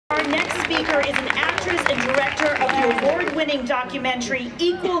speaker is an actress and director of the award-winning documentary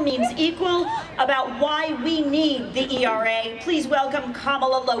Equal Means Equal, about why we need the ERA. Please welcome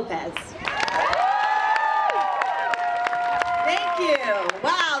Kamala Lopez. Thank you.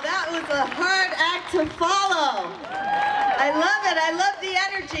 Wow, that was a hard act to follow. I love it. I love the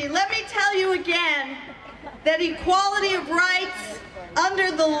energy. Let me tell you again that equality of rights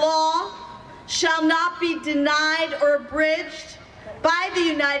under the law shall not be denied or abridged by the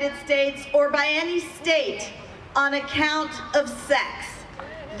United States or by any state on account of sex.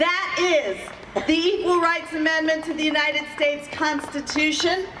 That is the Equal Rights Amendment to the United States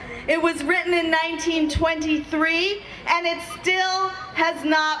Constitution. It was written in 1923, and it still has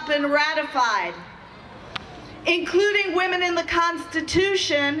not been ratified. Including women in the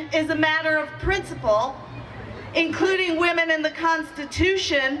Constitution is a matter of principle. Including women in the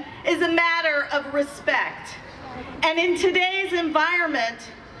Constitution is a matter of respect. And in today's environment,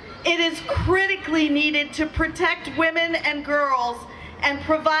 it is critically needed to protect women and girls and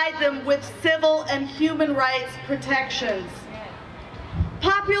provide them with civil and human rights protections.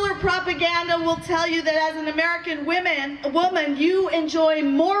 Popular propaganda will tell you that as an American woman, you enjoy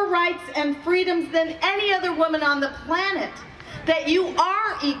more rights and freedoms than any other woman on the planet, that you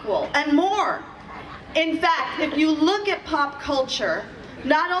are equal and more. In fact, if you look at pop culture,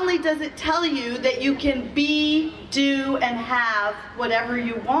 not only does it tell you that you can be, do, and have whatever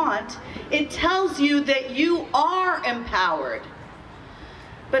you want, it tells you that you are empowered.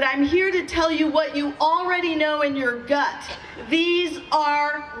 But I'm here to tell you what you already know in your gut. These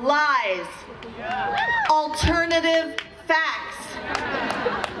are lies. Alternative facts.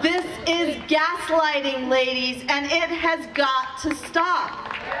 This is gaslighting, ladies, and it has got to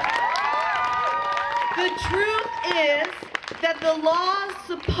stop. The truth is that the laws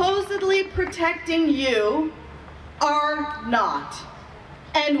supposedly protecting you are not.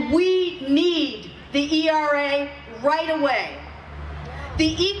 And we need the ERA right away.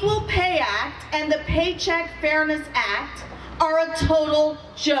 The Equal Pay Act and the Paycheck Fairness Act are a total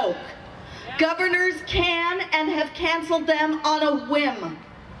joke. Governors can and have canceled them on a whim.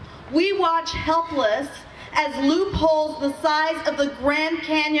 We watch helpless as loopholes the size of the Grand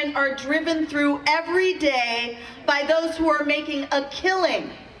Canyon are driven through every day by those who are making a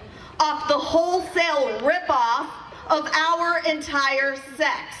killing off the wholesale ripoff of our entire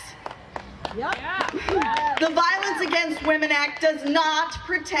sex. The Violence Against Women Act does not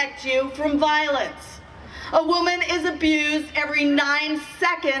protect you from violence. A woman is abused every 9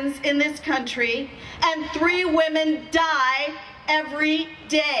 seconds in this country, and 3 women die every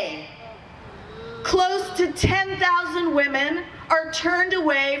day. Close to 10,000 women are turned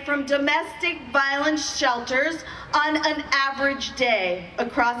away from domestic violence shelters on an average day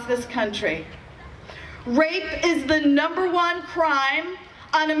across this country. Rape is the #1 crime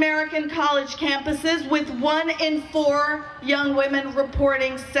on American college campuses, with 1 in 4 young women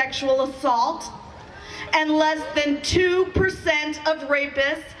reporting sexual assault, and less than 2% of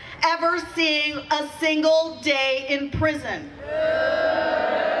rapists ever seeing a single day in prison.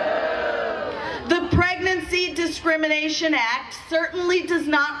 The Pregnancy Discrimination Act certainly does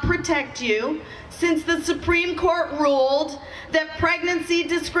not protect you, since the Supreme Court ruled that pregnancy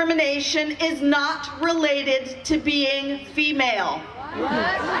discrimination is not related to being female.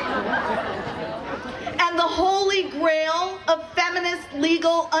 And the holy grail of feminist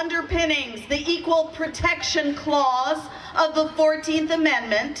legal underpinnings, the Equal Protection Clause of the 14th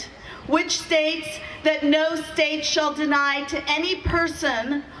Amendment, which states that no state shall deny to any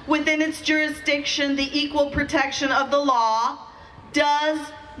person within its jurisdiction the equal protection of the law, does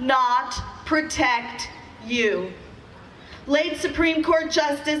not protect you. Late Supreme Court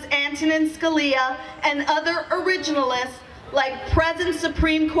Justice Antonin Scalia and other originalists, like present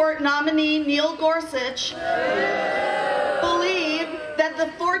Supreme Court nominee Neil Gorsuch, believe that the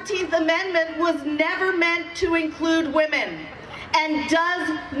 14th Amendment was never meant to include women and does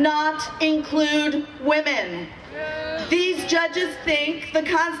not include women. These judges think the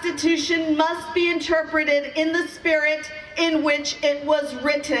Constitution must be interpreted in the spirit in which it was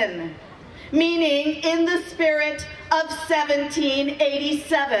written, meaning in the spirit of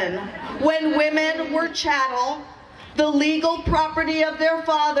 1787, when women were chattel, the legal property of their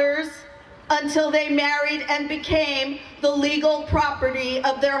fathers, until they married and became the legal property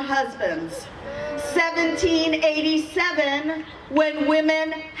of their husbands. 1787, when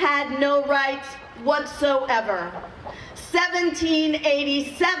women had no rights whatsoever.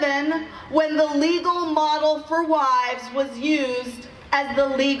 1787, when the legal model for wives was used as the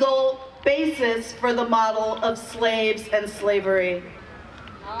legal basis for the model of slaves and slavery.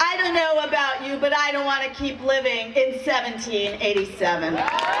 I don't know about you, but I don't want to keep living in 1787.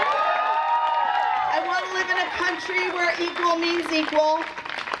 to live in a country where equal means equal.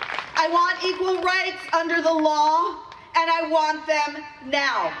 I want equal rights under the law, and I want them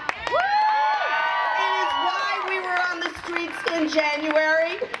now. It is why we were on the streets in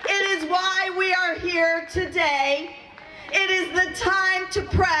January. It is why we are here today. It is the time to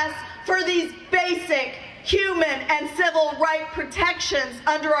press for these basic human and civil right protections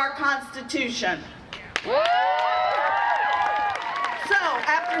under our Constitution. So,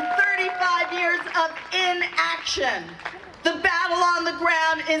 after 35 years of inaction, the battle on the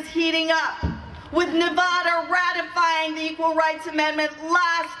ground is heating up, with Nevada ratifying the Equal Rights Amendment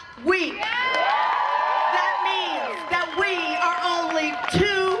last week. That means that we are only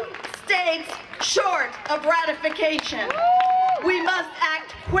 2 states short of ratification. We must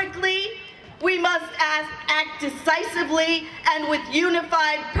act quickly, we must act decisively, and with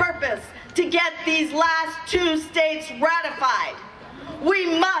unified purpose to get these last 2 states ratified.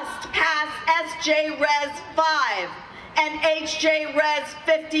 We must pass SJ Res 5 and HJ Res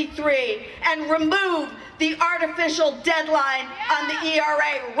 53 and remove the artificial deadline on the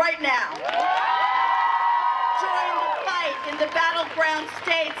ERA right now. Join the fight in the battleground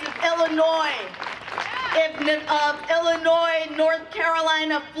states of Illinois, North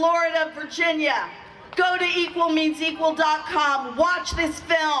Carolina, Florida, Virginia. Go to equalmeansequal.com, watch this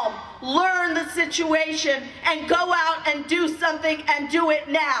film, learn the situation, and go out and do something and do it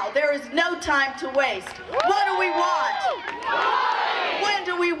now. There is no time to waste. What do we want? When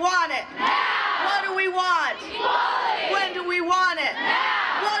do we want it? What do we want? When do we want it?